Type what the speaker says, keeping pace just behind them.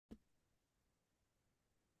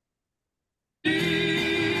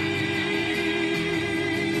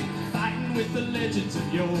legends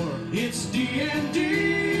of yore. It's D&D.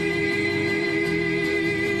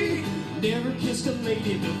 Never kissed a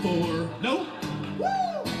lady before. Nope. Woo!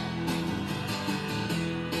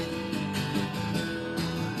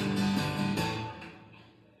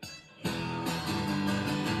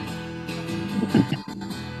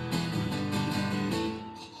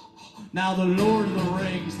 Now the Lord of the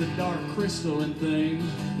Rings, the Dark Crystal and things,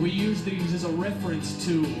 we use these as a reference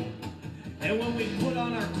tool. And when we put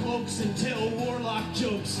on our cloaks and tell warlock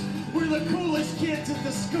jokes, we're the coolest kids at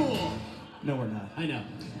the school. No, we're not. I know.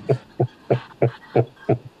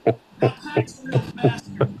 Now, Kyle's a real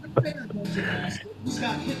bastard. What bear dungeon master? He's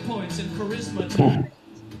got hit points and charisma too.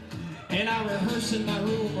 And I rehearse in my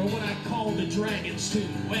room, or what I call the dragon's tomb.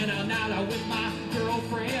 When I'm out with my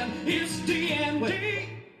girlfriend, it's D&D.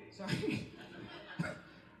 Sorry.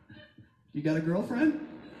 You got a girlfriend?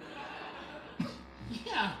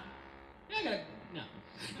 Yeah. No.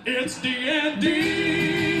 It's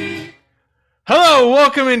D&D. Hello,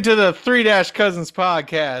 welcome into the Three Dash Cousins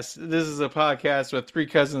podcast. This is a podcast with three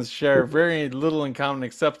cousins share very little in common,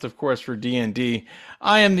 except of course for D&D.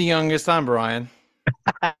 I am the youngest. I'm Brian.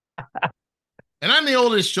 And I'm the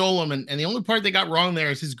oldest, Sholem, and the only part they got wrong there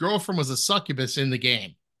is his girlfriend was a succubus in the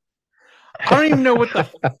game. I don't even know what the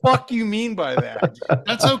fuck you mean by that.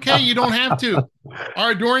 That's okay. You don't have to.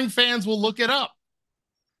 Our adoring fans will look it up.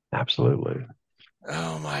 Absolutely.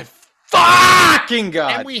 Oh my fucking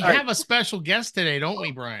God. And we have a special guest today, don't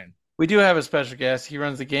we, Brian? We do have a special guest. He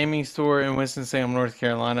runs the gaming store in Winston-Salem, North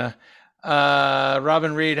Carolina.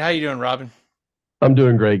 Robin Reed. How you doing, Robin? I'm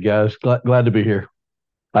doing great, guys. Glad to be here,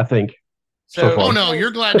 I think. So oh, no,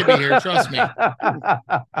 you're glad to be here. Trust me.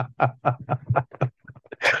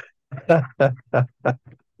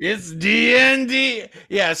 It's D&D.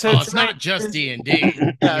 Yeah, so it's not just D&D.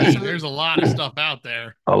 Yeah, there's a lot of stuff out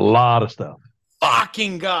there. A lot of stuff.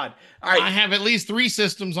 Fucking God. All right. I have at least 3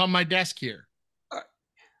 systems on my desk here.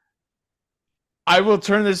 I will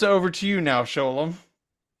turn this over to you now, Sholem.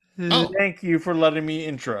 Oh. Thank you for letting me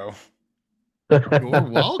intro. You're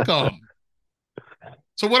welcome.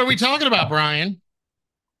 So what are we talking about, Brian?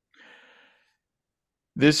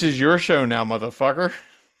 This is your show now, motherfucker.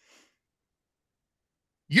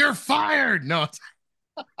 You're fired. No.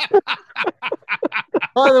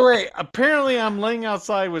 By the way, apparently I'm laying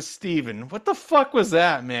outside with Steven. What the fuck was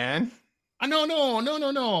that, man?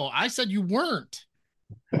 No. I said you weren't.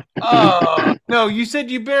 Oh, no, you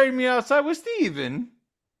said you buried me outside with Steven.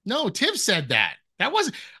 No, Tiv said that. That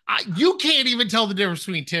wasn't. You can't even tell the difference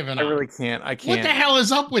between Tiv and I. I really can't. I can't. What the hell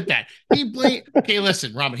is up with that? Okay,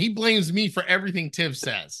 listen, Robin. He blames me for everything Tiv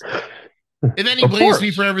says, and then he blames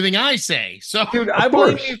me for everything I say. So, dude, I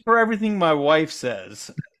blame you for everything my wife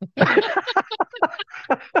says.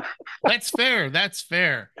 That's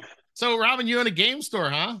fair. So, Robin, you own a game store,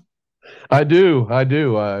 huh? I do.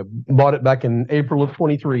 I bought it back in April of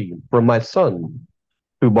 23 from my son,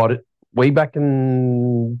 who bought it way back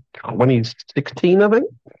in 2016, I think.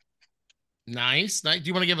 Nice. Do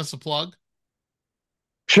you want to give us a plug?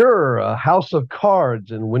 Sure. House of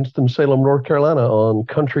Cards in Winston-Salem, North Carolina on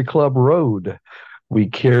Country Club Road. We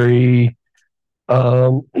carry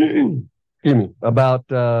about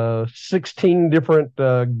 16 different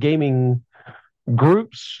gaming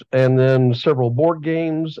groups, and then several board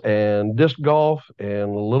games and disc golf and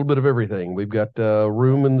a little bit of everything. We've got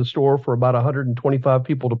room in the store for about 125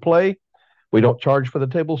 people to play. We don't charge for the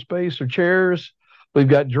table space or chairs. We've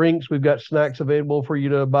got drinks, we've got snacks available for you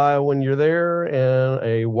to buy when you're there, and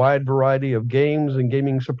a wide variety of games and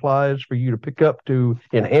gaming supplies for you to pick up to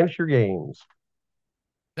enhance your games.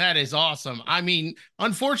 That is awesome. I mean,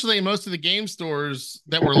 unfortunately, most of the game stores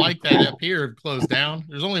that were like that up here have closed down.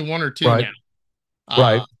 There's only 1 or 2 now.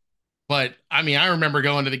 Right. But I mean, I remember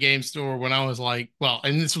going to the game store when I was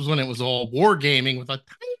and this was when it was all war gaming with a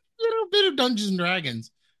tiny little bit of Dungeons and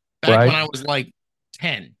Dragons back when I was like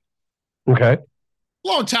 10. Okay.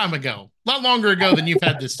 Long time ago, a lot longer ago than you've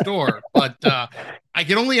had this store. But I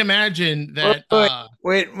can only imagine that.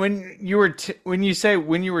 Wait, when you were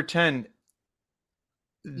 10,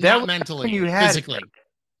 that not mentally, you had physically. Hair.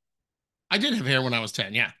 I did have hair when I was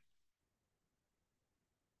 10. Yeah.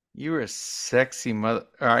 You were a sexy mother.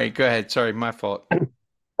 All right, go ahead. Sorry, my fault.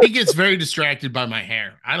 He gets very distracted by my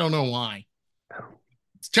hair. I don't know why.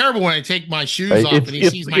 It's terrible when I take my shoes off and he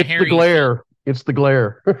sees my hair. It's the glare. It's the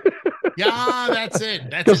glare. Yeah, that's it.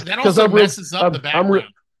 That also messes up the background.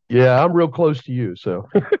 I'm real close to you, so.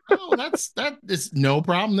 Oh, that is no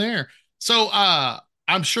problem there. So,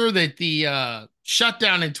 I'm sure that the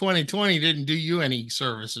shutdown in 2020 didn't do you any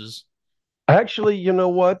services. Actually, you know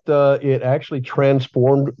what? It actually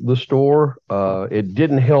transformed the store. It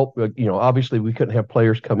didn't help. Obviously, we couldn't have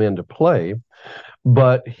players come in to play,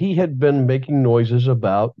 but he had been making noises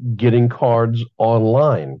about getting cards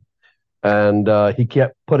online. And he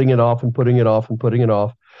kept putting it off and putting it off and putting it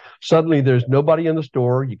off. Suddenly, there's nobody in the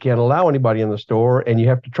store. You can't allow anybody in the store, and you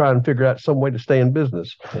have to try and figure out some way to stay in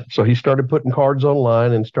business. So he started putting cards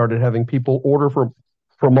online and started having people order from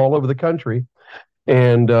all over the country.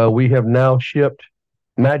 And we have now shipped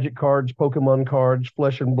Magic cards, Pokemon cards,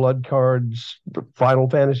 Flesh and Blood cards, Final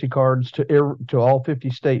Fantasy cards to all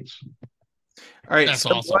 50 states. All right, That's so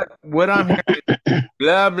awesome. what I'm hearing is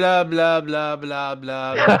blah blah blah blah blah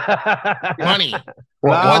blah Money.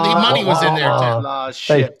 blah. The money was in there too. Blah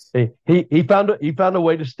shit. He found a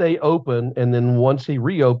way to stay open, and then once he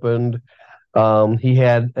reopened, he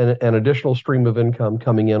had an additional stream of income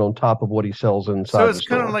coming in on top of what he sells inside. So it's the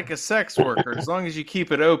kind store. of like a sex worker. As long as you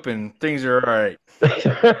keep it open, things are all right.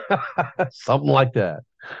 Something like that.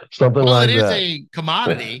 Something Well, like it is that. a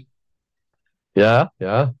commodity. Yeah,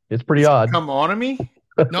 it's pretty odd. Come on to me.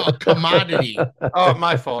 No, a commodity. Oh,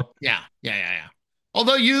 my fault. Yeah.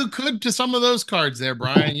 Although you could to some of those cards there,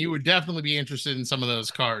 Brian, you would definitely be interested in some of those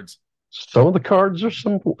cards. Some of the cards are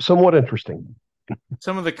somewhat interesting.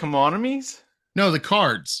 Some of the commodities. No, the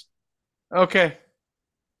cards. Okay.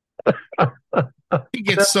 He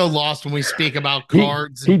gets so lost when we speak about He-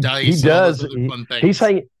 cards he and dice. he and all does. those other fun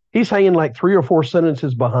things. He's hanging like 3 or 4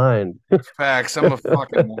 sentences behind. Facts. I'm a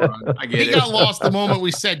fucking moron. I get He it. got lost the moment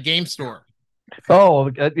we said game store. Oh,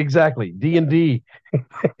 exactly. D&D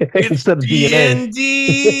instead of DNA.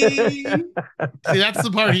 D&D. See, that's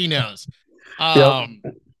the part he knows.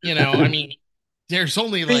 You know, I mean, there's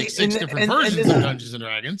only like 6 different versions of Dungeons and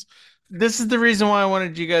Dragons. This is the reason why I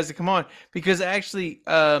wanted you guys to come on, because actually,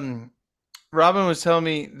 Robin was telling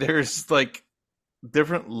me there's like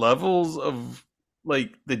different levels of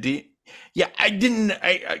like the D. Yeah, I didn't.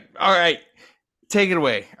 All right, take it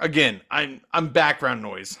away again. I'm background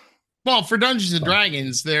noise. Well, for Dungeons and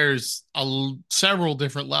Dragons, there's several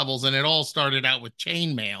different levels, and it all started out with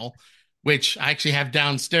chainmail, which I actually have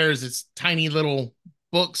downstairs. It's tiny little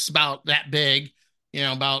books about that big, you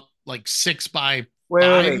know, about like 6 by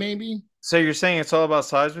 5 maybe. So you're saying it's all about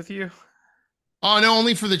size with you? Oh no,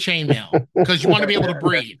 only for the chainmail because you want to be able to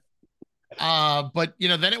breathe. But you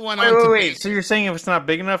know, then it went on. Wait. So you're saying if it's not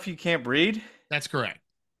big enough, you can't breed? That's correct.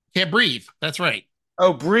 Can't breathe. That's right.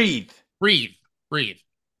 Oh, breathe. Breathe.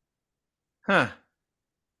 Huh.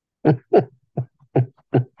 It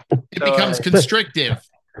becomes constrictive.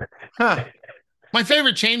 Huh. My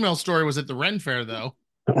favorite chainmail story was at the Ren Fair, though,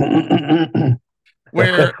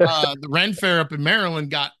 where the Ren Fair up in Maryland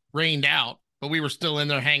got rained out, but we were still in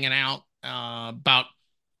there hanging out. About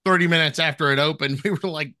 30 minutes after it opened, we were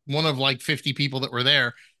like one of like 50 people that were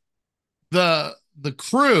there. The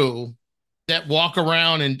crew that walk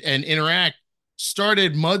around and interact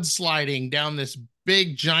started mudsliding down this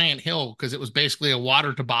big giant hill because it was basically a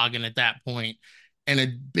water toboggan at that point, and a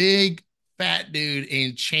big fat dude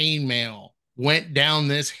in chainmail went down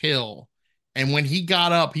this hill, and when he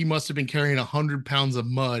got up, he must have been carrying 100 pounds of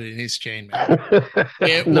mud in his chainmail.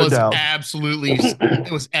 It No was doubt. absolutely,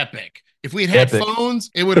 it was epic. If we had Epic.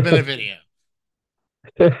 phones, it would have been a video.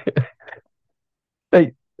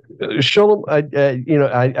 Hey, Sholem,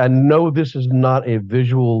 I know this is not a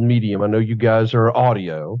visual medium. I know you guys are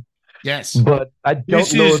audio, Yes. but I don't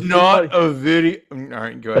This know is if not a video. All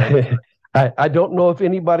right, go ahead. I don't know if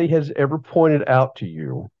anybody has ever pointed out to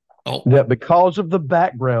you Oh, that because of the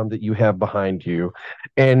background that you have behind you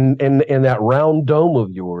and that round dome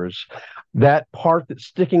of yours, that part that's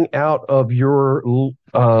sticking out of your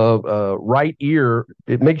right ear,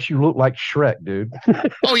 it makes you look like Shrek, dude.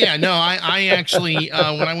 oh yeah. No, I actually,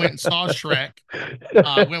 when I went and saw Shrek,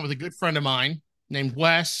 I went with a good friend of mine named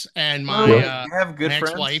Wes and my, You have good my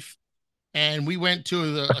friends. ex-wife, and we went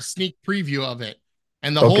to a sneak preview of it.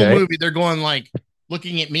 And the whole Okay. movie, they're going like,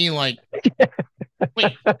 looking at me like,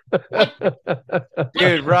 wait,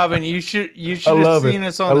 Dude, Robin, you should I have love seen it.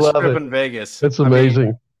 us I on the love strip it. in Vegas. That's I mean,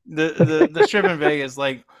 amazing. the strip in Vegas,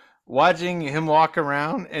 like watching him walk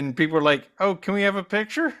around, and people are like, "Oh, can we have a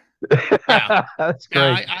picture?" Yeah. That's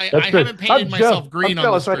yeah, great. I That's great. haven't painted myself green on the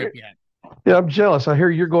jealous. strip yet. Yeah, I'm jealous. I hear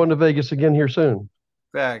you're going to Vegas again here soon.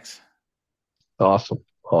 Facts. Awesome.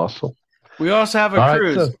 We also have a All right,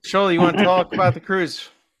 cruise. so- Shirley, you want to talk about the cruise?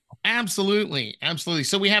 Absolutely.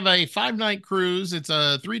 So we have a 5-night cruise. It's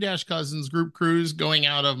a 3 Cousins group cruise going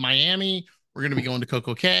out of Miami. We're going to be going to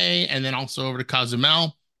Coco Cay and then also over to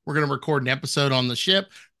Cozumel. We're going to record an episode on the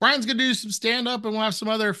ship. Brian's going to do some stand-up, and we'll have some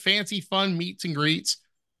other fancy, fun meets and greets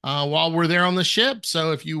while we're there on the ship.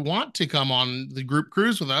 So if you want to come on the group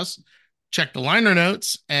cruise with us, check the liner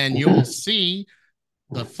notes, and you'll see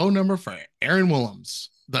the phone number for Aaron Willems,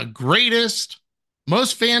 the greatest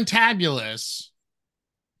most fantabulous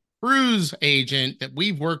cruise agent that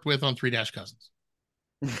we've worked with on Three Dash Cousins.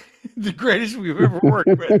 The greatest we've ever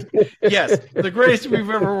worked with. Yes, the greatest we've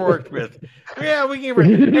ever worked with. Yeah, we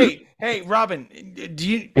can. Hey, Robin, have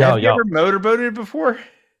you ever motorboated before?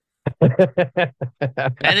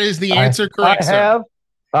 That is the answer, correct, sir.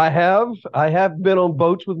 I have been on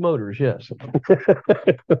boats with motors. Yes.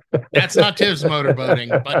 That's not Tiv's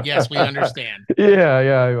motorboating, but yes, we understand.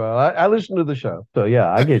 Yeah. Well, I listen to the show, so yeah,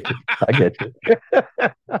 I get you.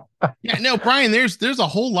 Yeah, no, Brian. There's a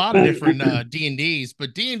whole lot of different D&Ds,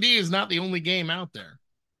 but D&D is not the only game out there.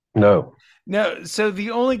 No. So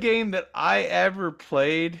the only game that I ever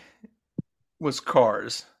played was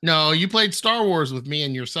Cars. No, you played Star Wars with me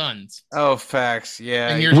and your sons. Oh, facts. Yeah.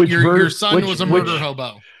 And your son was a murder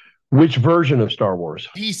hobo. Which version of Star Wars?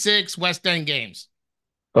 D6 West End Games.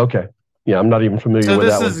 Okay. Yeah, I'm not even familiar with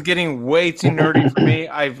that one. So this is getting way too nerdy for me.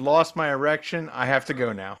 I've lost my erection. I have to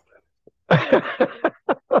go now.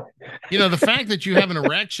 The fact that you have an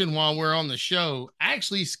erection while we're on the show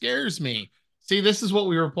actually scares me. See, this is what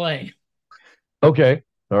we were playing. Okay.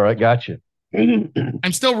 All right. Gotcha.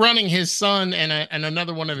 I'm still running his son and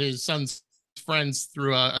another one of his son's friends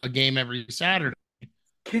through a game every Saturday.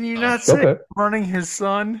 Can you not say running his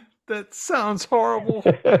son? That sounds horrible.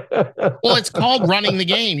 Well, it's called running the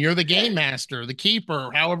game. You're the game master, the keeper,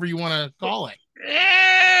 however you want to call it.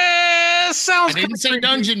 Sounds. I didn't say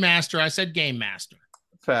dungeon master. I said game master.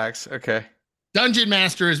 Facts. Okay. Dungeon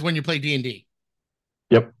master is when you play D&D.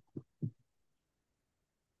 Yep.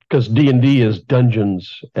 Because D&D is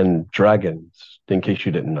Dungeons and Dragons, in case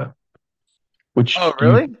you didn't know.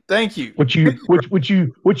 Really? Thank you. Which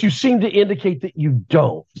you seem to indicate that you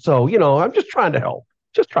don't. So I'm just trying to help.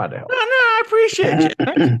 No, I appreciate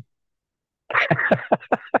you.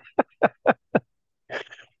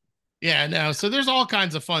 Yeah, no. So there's all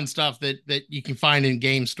kinds of fun stuff that you can find in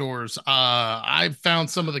game stores. I've found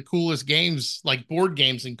some of the coolest games, like board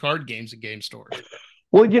games and card games, in game stores.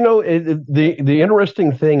 Well, the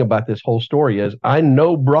interesting thing about this whole story is I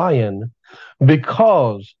know Brian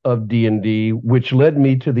because of D&D, which led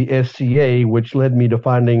me to the SCA, which led me to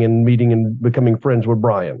finding and meeting and becoming friends with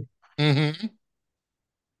Brian. Mm-hmm.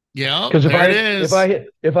 Yeah, because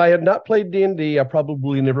if I had not played D&D, I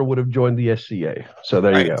probably never would have joined the SCA. So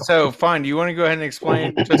there you go. So fine, do you want to go ahead and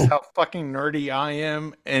explain just how fucking nerdy I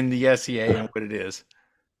am in the SCA and what it is?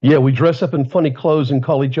 Yeah, we dress up in funny clothes and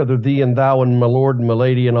call each other thee and thou and my lord and my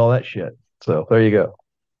lady and all that shit. So there you go.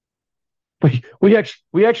 We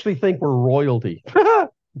actually think we're royalty.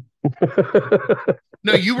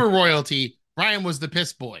 No, you were royalty. Brian was the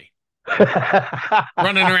piss boy.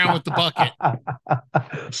 Running around with the bucket.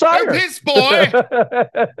 Sorry, piss boy.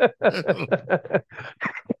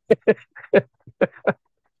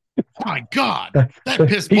 My God, that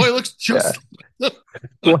piss boy looks just like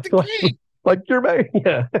the king. Like your man,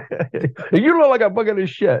 yeah. You look like a bucket of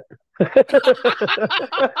shit.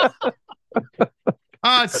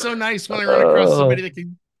 Oh, it's so nice when I run across somebody that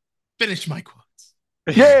can finish my quotes.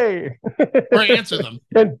 Yay! Or answer them.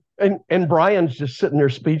 And Brian's just sitting there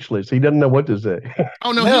speechless. He doesn't know what to say.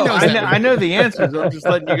 Oh no, he knows that. I know the answers. I'm just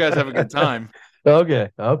letting you guys have a good time. Okay.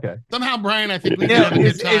 Somehow, Brian, I think we can have a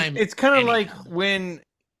good time. It's kind of like when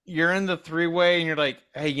you're in the three-way and you're like,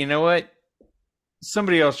 hey, you know what?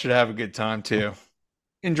 Somebody else should have a good time too.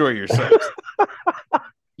 Enjoy yourself.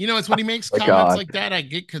 It's when he makes comments like that, I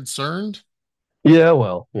get concerned. Yeah,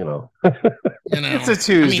 well, it's a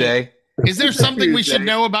Tuesday. Is there something we should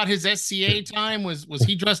know about his SCA time? Was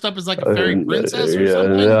he dressed up as like a fairy princess or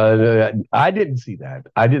something? I didn't see that.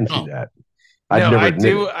 I do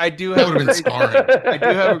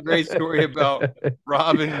have a great story about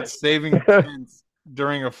Robin saving Prince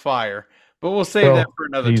during a fire, but we'll save that for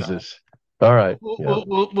another time. All right.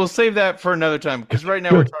 We'll save that for another time because right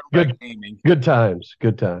now we're talking about gaming. Good times.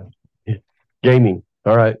 Gaming.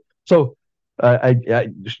 All right. So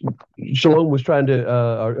Shalom was trying to.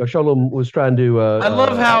 I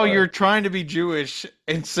love how you're trying to be Jewish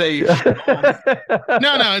and say. No,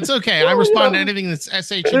 it's okay. I respond to anything that's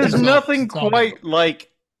SH. There's nothing quite like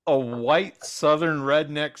a white Southern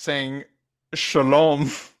redneck saying Shalom.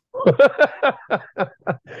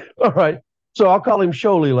 All right. So I'll call him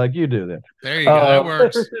Sholi like you do then. There you go. That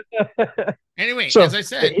works. Anyway, so as I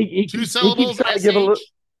said, two syllables.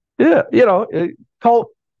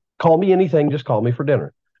 Call me anything. Just call me for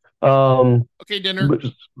dinner. Okay, dinner.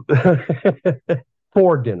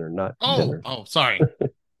 For dinner, not dinner. Oh, sorry.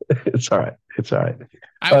 It's all right.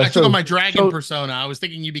 I took on my dragon persona. I was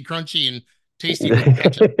thinking you'd be crunchy and tasty with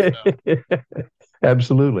ketchup. So.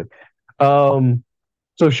 Absolutely. So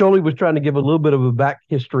Sholi was trying to give a little bit of a back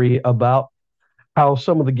history about how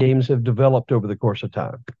some of the games have developed over the course of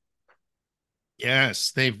time.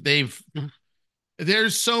 Yes, they've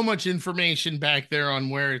there's so much information back there on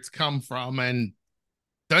where it's come from, and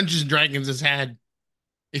Dungeons and Dragons has had,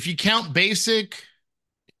 if you count basic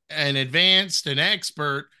and advanced and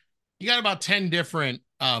expert, you got about 10 different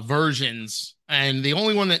versions, and the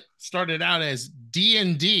only one that started out as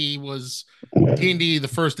D&D was D&D the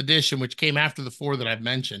first edition, which came after the 4 that I've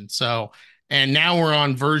mentioned. So, and now we're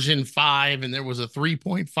on version 5, and there was a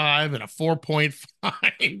 3.5 and a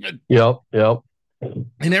 4.5. Yep.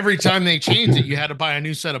 And every time they changed it, you had to buy a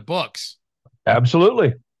new set of books.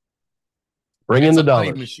 Absolutely. Bring in It's the a money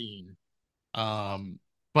dollars. machine.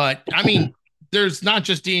 But I mean, there's not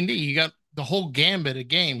just D&D. You got the whole gambit of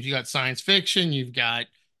games. You got science fiction. You've got,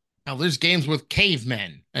 now there's games with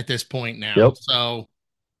cavemen at this point now. Yep. So,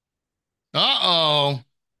 uh-oh.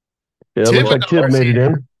 Yeah, Tim looks like Tim Dorsey. made it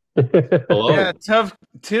in. Hello. Yeah,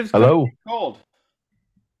 Tiv's Hello. cold.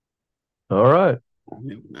 All right.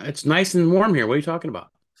 It's nice and warm here. What are you talking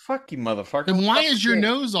about? Fuck you, motherfucker. Then why is your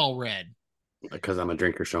nose all red? Because I'm a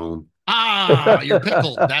drinker, Sean. Ah, you're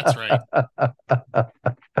pickled. That's right.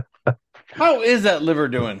 How is that liver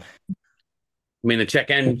doing? I mean, the Czech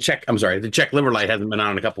liver light hasn't been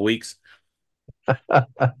on in a couple weeks.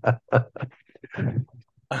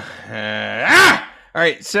 All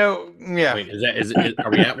right, so yeah. Wait,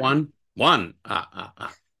 are we at one? One.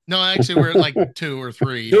 No, actually, we're at like 2 or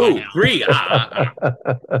 3. by 2, now. 3.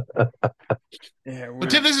 Yeah, we're- But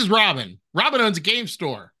Tim, this is Robin. Robin owns a game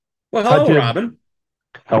store. Well, Hi, hello, Tim. Robin.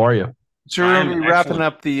 How are you? So we're gonna I'm be wrapping excellent.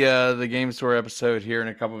 up the game store episode here in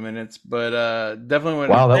a couple of minutes, but definitely want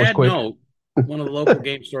Wow, that was Bad quick. note. One of the local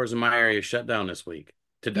game stores in my area shut down this week.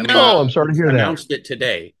 No. Oh, I'm sorry to hear that. Announced it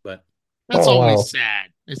today, but That's Oh, always wow. sad.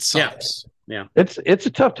 It sucks. It's a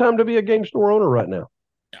tough time to be a game store owner right now.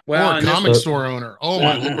 well, Or a and this- comic store owner. Oh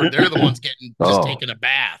my lord, they're the ones getting just Oh. taking a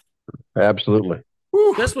bath. Absolutely.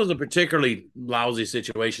 This was a particularly lousy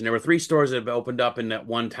situation. There were 3 stores that have opened up in that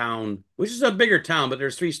one town, which is a bigger town, but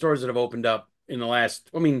there's 3 stores that have opened up in the last,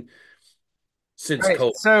 since Right,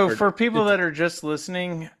 COVID. so Or- for people that are just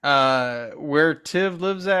listening, where Tiv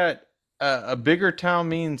lives at, a bigger town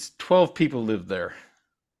means 12 people live there.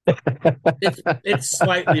 it's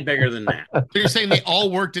slightly bigger than that. So you're saying they all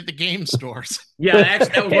worked at the game stores. Yeah,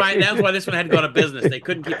 actually, that was why this one had to go out of business. They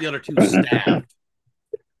couldn't keep the other 2 staffed.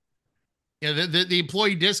 Yeah, the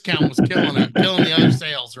employee discount was killing the other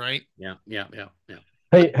sales, right? Yeah.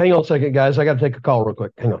 Hey, hang on a second, guys. I got to take a call real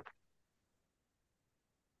quick. Hang on.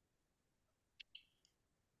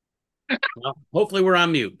 Well, hopefully we're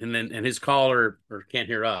on mute, and his caller or can't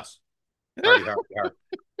hear us. Hardy.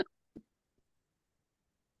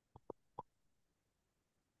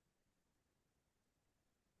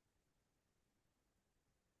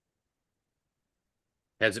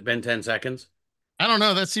 Has it been 10 seconds? I don't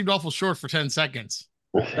know. That seemed awful short for 10 seconds.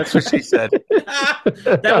 That's what she said.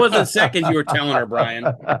 That wasn't seconds you were telling her, Brian.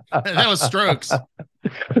 That was strokes.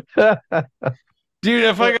 Dude,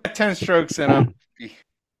 if I got 10 strokes in them,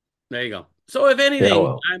 There you go. So if anything, Yeah,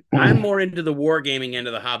 well. I'm more into the wargaming end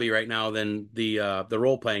of the hobby right now than the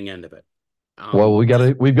role playing end of it. Well, we've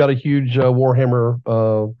got a huge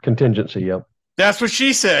Warhammer contingency. Yep. that's what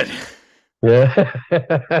she said. Yeah.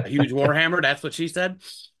 a huge Warhammer. That's what she said.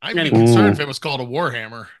 I'd be Anyway. concerned if it was called a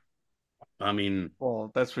Warhammer. I mean,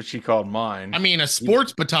 Well, that's what she called mine. I mean, a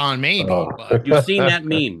sports baton, maybe. Oh. But you've seen that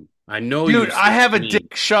meme. I know. Dude, you've seen I have a that meme.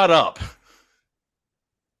 dick. Shut up.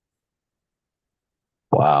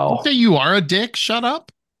 Wow. you say you are a dick. Shut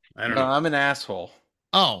up. I don't No, know. I'm an asshole.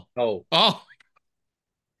 Oh, Oh,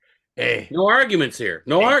 Hey. no arguments here.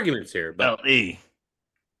 No arguments here. But L.E.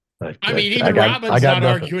 I mean, even I got Robin's not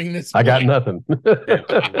nothing. arguing this. I got point. nothing.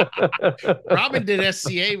 Robin did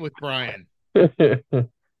SCA with Brian, so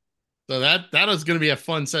that was going to be a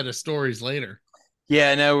fun set of stories later.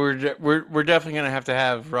 Yeah, no, we're definitely gonna have to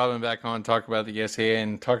have Robin back on, talk about the SAA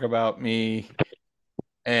and talk about me,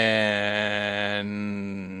 and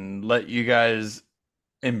let you guys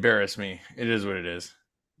embarrass me. It is what it is.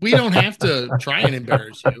 We don't have to try and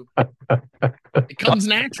embarrass you. It comes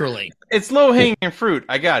naturally. It's low hanging fruit.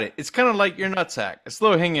 I got it. It's kind of like your nutsack. It's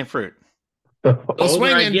low hanging fruit. the older I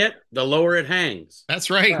swinging. get, the lower it hangs. That's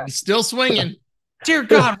right. He's still swinging. Dear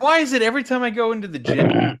God, why is it every time I go into the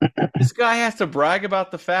gym, this guy has to brag about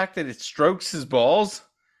the fact that it strokes his balls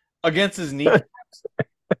against his knee?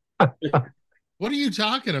 What are you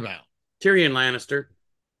talking about? Tyrion Lannister.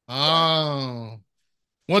 Oh,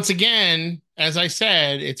 once again, as I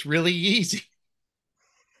said, it's really easy.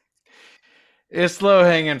 It's low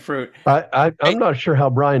hanging fruit. I'm not sure how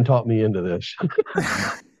Brian taught me into this.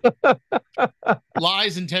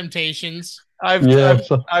 Lies and temptations. I've Yeah,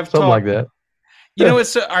 I've something like talked. that. You know what?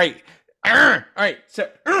 So, all right. All right. So,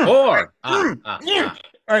 Four. all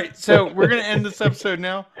right. So, we're going to end this episode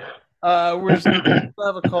now. We'll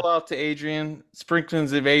have a call out to Adrian.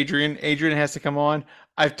 Sprinklings of Adrian. Adrian has to come on.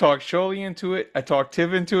 I've talked Shirley into it. I talked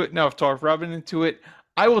Tiv into it. Now I've talked Robin into it.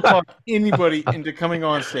 I will talk anybody into coming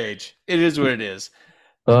on stage. It is what it is.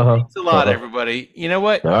 Thanks a lot, everybody. You know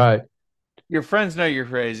what? All right. Your friends know you're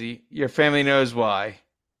crazy. Your family knows why.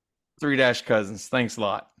 3-Cousins. Thanks a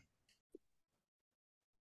lot.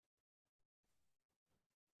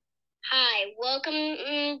 Hi, welcome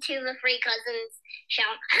to the Three Cousins show.